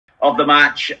of the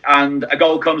match, and a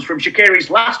goal comes from Shaqiri's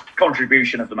last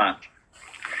contribution of the match.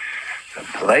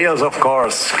 Players, of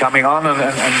course, coming on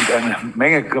and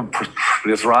making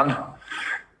this run.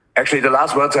 Actually, the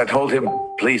last words I told him,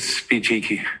 please be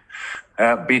cheeky.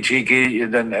 Be cheeky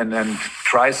and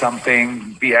try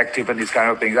something, be active and these kind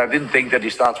of things. I didn't think that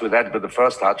he starts with that with the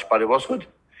first touch, but it was good.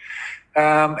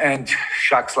 And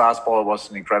Shaq's last ball was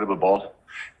an incredible ball.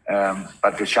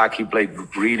 But with Shaq, he played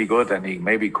really good, and he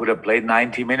maybe could have played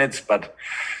 90 minutes, but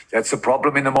that's the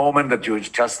problem in the moment that you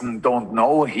just don't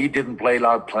know. He didn't play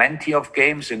plenty of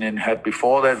games and then had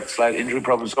before that slight injury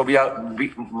problems. So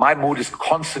my mood is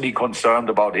constantly concerned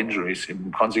about injuries.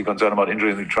 I'm constantly concerned about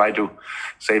injuries, and we try to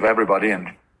save everybody,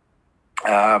 and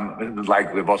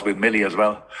like it was with Millie as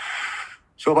well.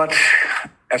 So, but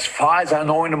as far as I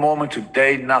know in the moment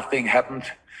today, nothing happened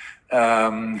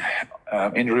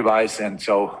injury-wise, and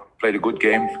so played a good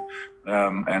game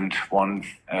and won.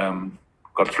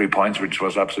 Got 3 points, which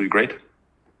was absolutely great.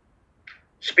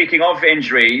 Speaking of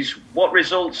injuries, what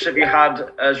results have you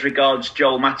had as regards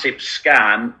Joel Matip's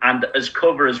scan and as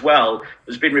cover as well?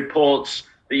 There's been reports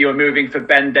that you are moving for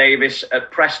Ben Davies at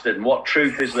Preston. What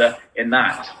truth is there in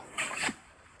that?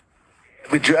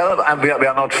 With Joel,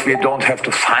 we don't have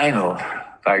the final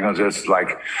diagnosis.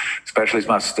 Like specialists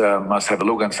must have a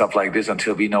look and stuff like this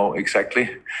until we know exactly.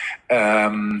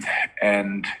 And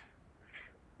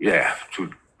yeah,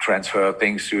 to transfer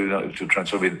things to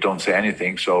transfer, we don't say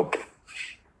anything. So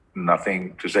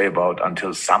nothing to say about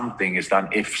until something is done,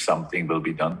 if something will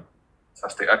be done.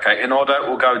 Fantastic. Okay, in order,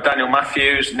 we'll go Daniel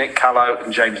Matthews, Nick Callow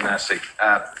and James Nursey.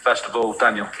 First of all,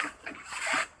 Daniel.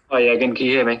 Hi, Jurgen, can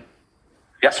you hear me?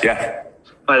 Yes. Yeah.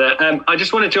 Hi there. I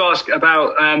just wanted to ask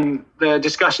about the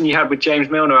discussion you had with James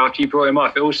Milner after you brought him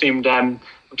off. It all seemed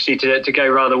obviously to go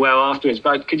rather well afterwards,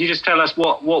 but could you just tell us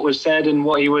what was said and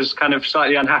what he was kind of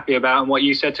slightly unhappy about and what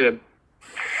you said to him?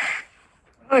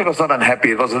 He was not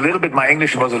unhappy. It was a little bit, my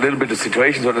English was a little bit the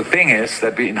situation. So the thing is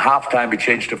that in halftime we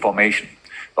changed the formation,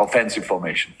 the offensive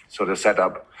formation. So the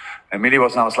setup. And Millie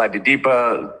was now slightly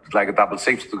deeper, like a double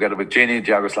six together with Gini.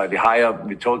 Thiago slightly higher.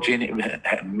 We told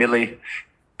Millie,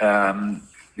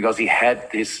 because he had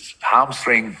his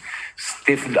hamstring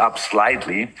stiffened up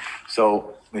slightly.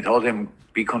 So we told him,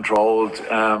 be controlled,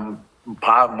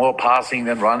 more passing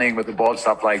than running with the ball,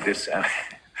 stuff like this.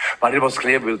 But it was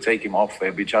clear we'll take him off.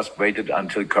 We just waited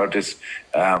until Curtis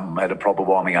had a proper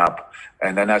warming up.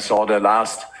 And then I saw the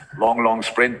last long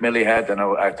sprint Millie had, and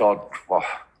I thought, wow,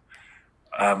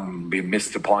 we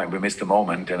missed the point, we missed the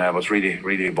moment, and I was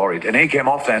really worried. And he came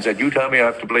off there and said, you tell me I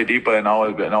have to play deeper, and now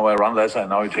I run less, and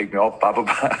now you take me off, blah, blah,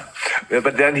 blah.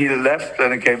 But then he left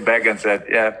and he came back and said,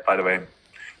 yeah, by the way,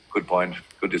 good point,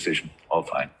 good decision, all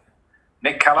fine.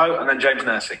 Nick Callow and then James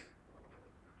Nursey.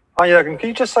 Hi, Jurgen. Can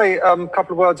you just say a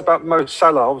couple of words about Mo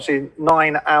Salah? Obviously,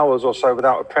 9 hours or so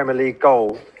without a Premier League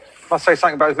goal. Must say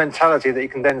something about his mentality that he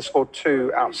can then score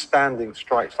 2 outstanding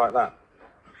strikes like that.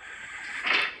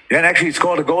 Yeah, and actually he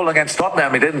scored a goal against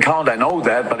Tottenham. It didn't count, I know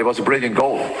that, but it was a brilliant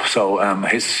goal. So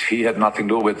he had nothing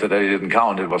to do with it that it didn't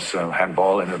count. It was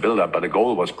handball in the build-up, but the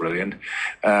goal was brilliant.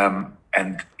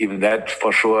 And even that,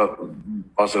 for sure,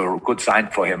 was a good sign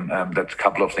for him, that a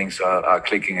couple of things are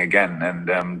clicking again.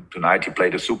 And tonight he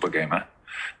played a super game.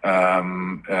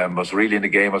 Was really in the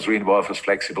game, was really involved, was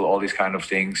flexible, all these kind of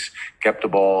things. Kept the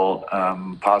ball,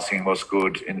 passing was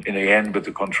good. In the end, with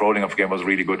the controlling of the game was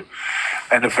really good.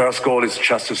 And the first goal is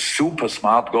just a super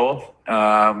smart goal,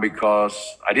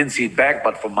 because I didn't see it back,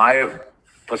 but from my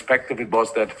perspective, it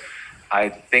was that I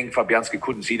think Fabianski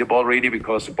couldn't see the ball really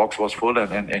because the box was full,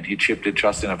 and he chipped it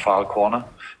just in a far corner.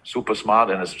 Super smart.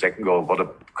 And the second goal, what a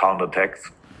counter attack.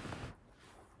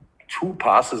 2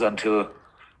 passes until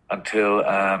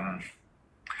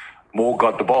Mo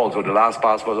got the ball. So the last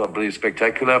pass was pretty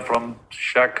spectacular from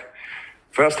Shaq.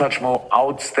 First touch, Mo,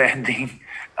 outstanding,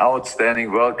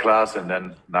 world class, and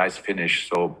then nice finish.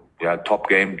 So yeah, top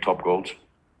game, top goals.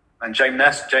 And James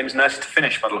Nursey to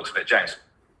finish by the looks of it. James.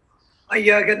 Hi,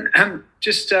 Jurgen.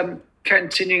 Just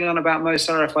continuing on about Mo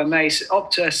Salah, if I may.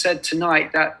 Opta said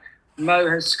tonight that Mo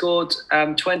has scored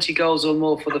 20 goals or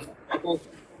more for the 4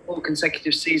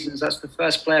 consecutive seasons. That's the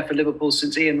first player for Liverpool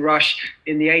since Ian Rush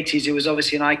in the 80s. It was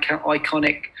obviously an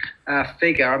iconic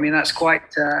figure. I mean, that's quite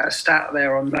a stat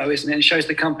there on Mo, isn't it? It shows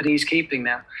the company he's keeping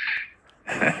now.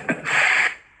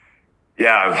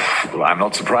 Yeah, well, I'm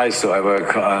not surprised. So I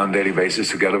work on a daily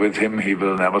basis together with him. He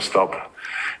will never stop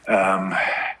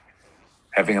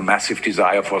having a massive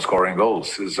desire for scoring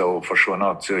goals. So for sure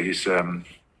not. So he's a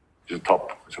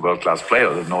world-class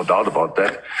player. There's no doubt about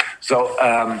that. So,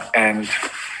 and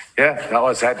Yeah, that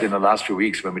was said in the last few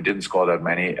weeks when we didn't score that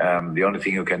many. The only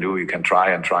thing you can do, you can try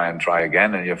and try and try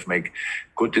again, and you have to make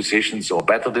good decisions or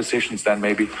better decisions than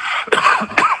maybe.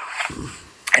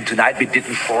 And tonight we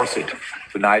didn't force it.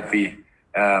 Tonight we,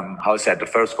 the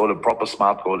first goal, a proper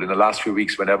smart goal. In the last few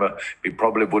weeks, whenever we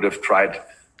probably would have tried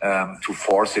to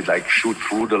force it, like shoot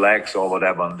through the legs or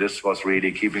whatever. And this was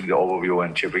really keeping the overview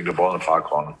and chipping the ball in the far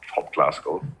corner. Top class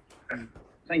goal.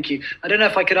 Thank you. I don't know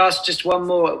if I could ask just one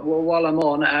more while I'm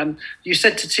on. You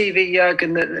said to TV,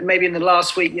 Jurgen, that maybe in the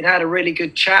last week you'd had a really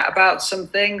good chat about some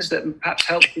things that perhaps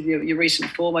helped with your recent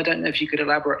form. I don't know if you could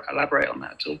elaborate on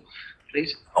that at all,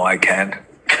 please. Oh, I can't.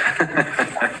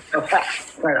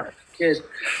 Fair enough. Cheers.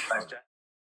 Thanks, Jack.